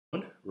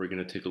We're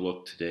going to take a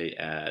look today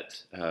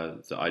at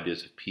the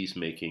ideas of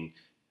peacemaking,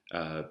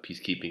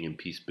 peacekeeping, and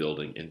peace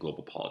building in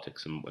global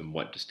politics and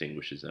what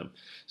distinguishes them.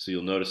 So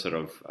you'll notice that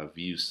I've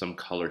used some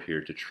color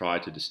here to try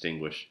to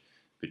distinguish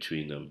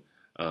between them,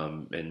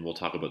 and we'll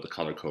talk about the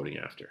color coding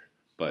after.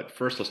 But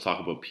first, let's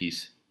talk about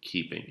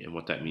peacekeeping and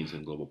what that means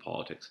in global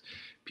politics.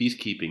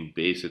 Peacekeeping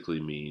basically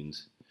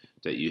means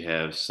that you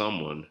have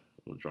someone,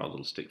 we'll draw a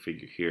little stick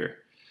figure here,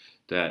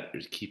 that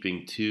is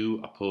keeping two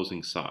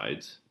opposing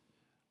sides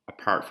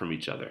apart from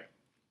each other.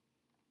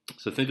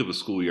 So think of a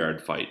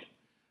schoolyard fight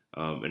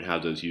and how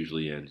those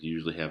usually end. You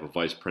usually have a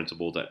vice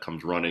principal that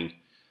comes running,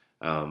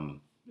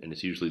 and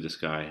it's usually this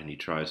guy, and he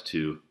tries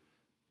to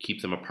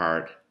keep them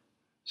apart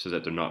so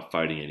that they're not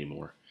fighting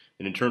anymore.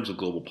 And in terms of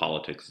global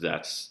politics,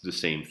 that's the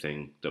same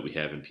thing that we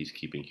have in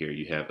peacekeeping here.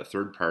 You have a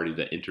third party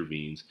that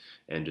intervenes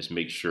and just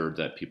makes sure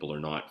that people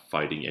are not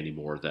fighting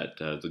anymore, that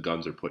the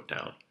guns are put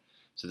down.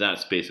 So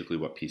that's basically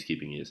what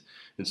peacekeeping is.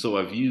 And so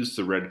I've used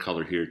the red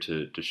color here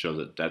to show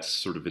that that's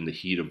sort of in the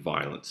heat of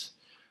violence.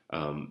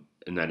 And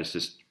that is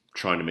just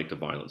trying to make the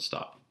violence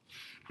stop.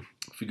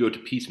 If we go to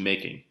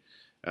peacemaking,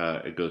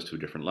 it goes to a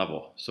different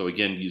level. So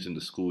again, using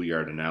the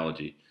schoolyard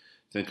analogy,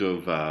 think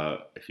of,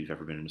 if you've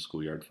ever been in a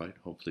schoolyard fight,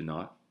 hopefully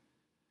not,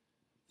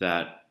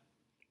 that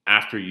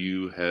after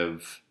you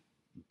have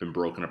been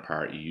broken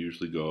apart, you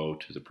usually go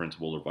to the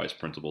principal or vice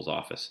principal's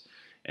office,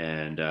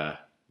 and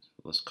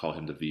let's call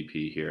him the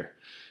VP here.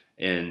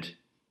 And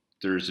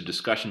there's a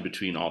discussion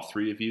between all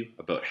three of you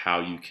about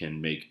how you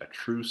can make a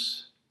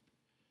truce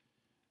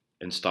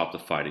and stop the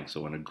fighting,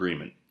 so an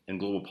agreement. In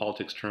global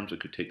politics terms,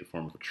 it could take the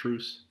form of a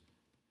truce,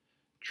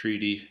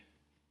 treaty,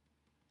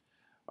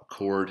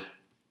 accord,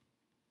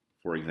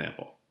 for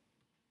example.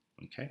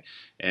 Okay?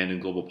 And in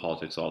global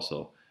politics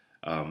also,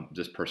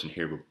 this person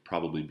here would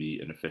probably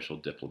be an official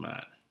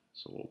diplomat.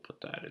 So we'll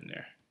put that in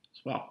there as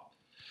well.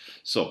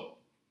 So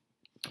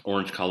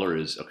orange color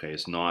is, okay,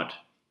 it's not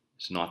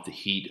the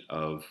heat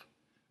of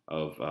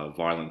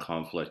violent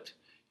conflict.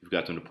 You've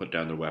got them to put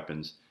down their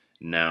weapons.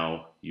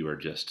 Now you are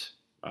just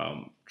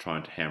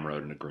trying to hammer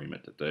out an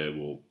agreement that they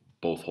will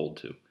both hold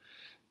to.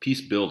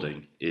 Peace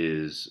building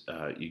is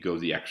you go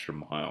the extra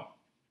mile.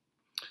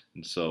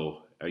 And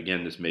so,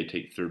 again, this may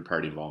take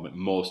third-party involvement.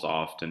 Most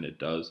often it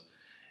does.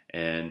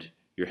 And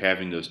you're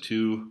having those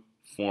two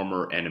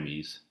former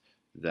enemies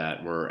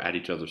that were at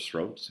each other's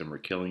throats and were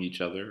killing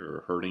each other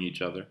or hurting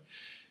each other.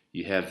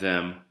 You have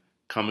them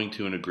coming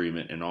to an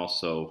agreement and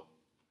also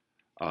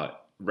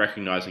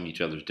recognizing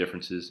each other's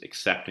differences,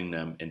 accepting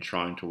them, and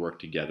trying to work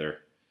together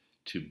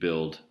to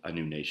build a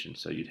new nation.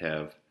 So you'd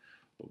have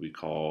what we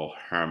call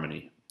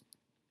harmony.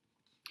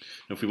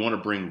 Now, if we want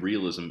to bring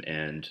realism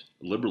and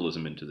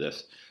liberalism into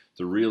this,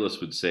 the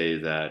realist would say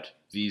that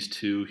these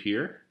two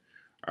here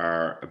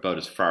are about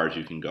as far as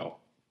you can go.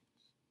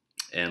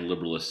 And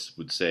liberalists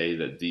would say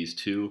that these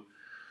two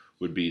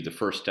would be the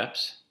first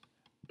steps,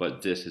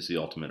 but this is the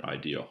ultimate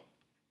ideal,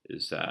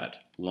 is that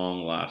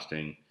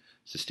long-lasting,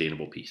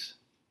 sustainable peace.